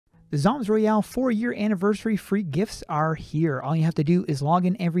The Zombs Royale 4-year anniversary free gifts are here. All you have to do is log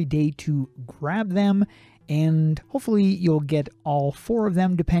in every day to grab them, and hopefully you'll get all 4 of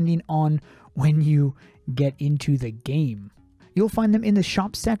them depending on when you get into the game. You'll find them in the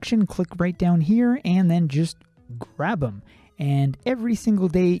shop section. Click right down here and then just grab them. And every single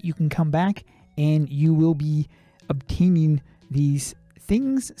day you can come back and you will be obtaining these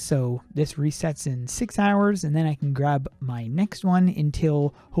things. So this resets in 6 hours, and then I can grab my next one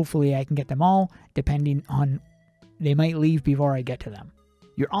until hopefully I can get them all, depending on, they might leave before I get to them.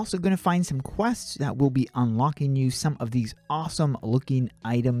 You're also going to find some quests that will be unlocking you some of these awesome looking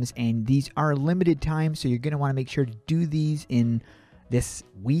items, and these are limited time, so you're going to want to make sure to do these in this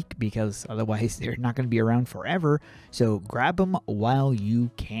week because otherwise they're not going to be around forever. So grab them while you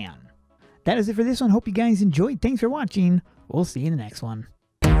can. That is it for this one. Hope you guys enjoyed. Thanks for watching. We'll see you in the next one.